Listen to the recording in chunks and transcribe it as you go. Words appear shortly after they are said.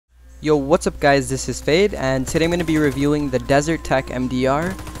Yo, what's up guys, this is Fade, and today I'm going to be reviewing the Desert Tech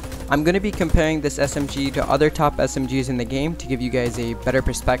MDR. I'm going to be comparing this SMG to other top SMGs in the game to give you guys a better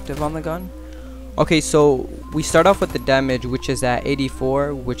perspective on the gun. Okay, so we start off with the damage, which is at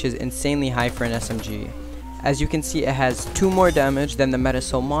 84, which is insanely high for an SMG. As you can see, it has 2 more damage than the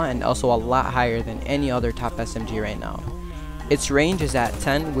Metasoma and also a lot higher than any other top SMG right now. Its range is at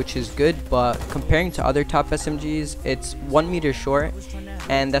 10, which is good, but comparing to other top SMGs, it's 1 meter short,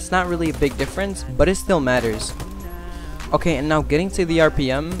 and that's not really a big difference, but it still matters. Okay, and now getting to the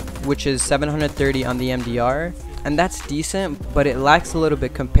RPM, which is 730 on the MDR, and that's decent, but it lacks a little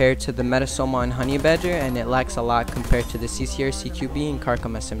bit compared to the Metasoma and Honey Badger, and it lacks a lot compared to the CCR, CQB, and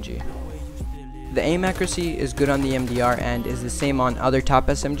Carcom SMG. The aim accuracy is good on the MDR and is the same on other top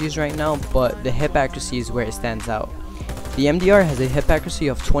SMGs right now, but the hip accuracy is where it stands out. The MDR has a hip accuracy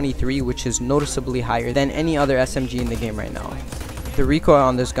of 23, which is noticeably higher than any other SMG in the game right now. The recoil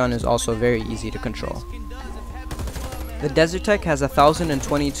on this gun is also very easy to control. The Desert Tech has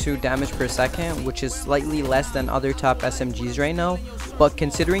 1022 damage per second, which is slightly less than other top SMGs right now, but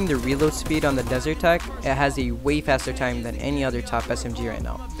considering the reload speed on the Desert Tech, it has a way faster time than any other top SMG right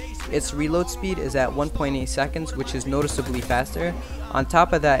now. Its reload speed is at 1.8 seconds, which is noticeably faster. On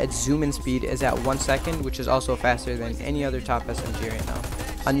top of that, its zoom in speed is at 1 second, which is also faster than any other top SMG right now.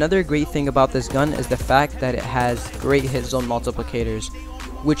 Another great thing about this gun is the fact that it has great hit zone multiplicators,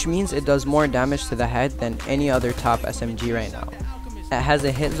 which means it does more damage to the head than any other top SMG right now. It has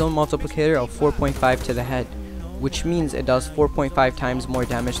a hit zone multiplicator of 4.5 to the head, which means it does 4.5 times more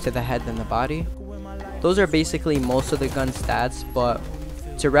damage to the head than the body. Those are basically most of the gun's stats, but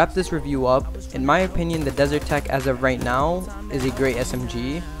to wrap this review up, in my opinion, the Desert Tech as of right now is a great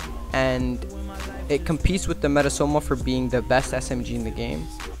SMG, and it competes with the Metasoma for being the best SMG in the game.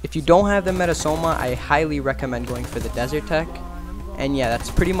 If you don't have the Metasoma, I highly recommend going for the Desert Tech. And yeah, that's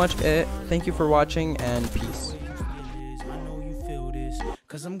pretty much it. Thank you for watching, and peace.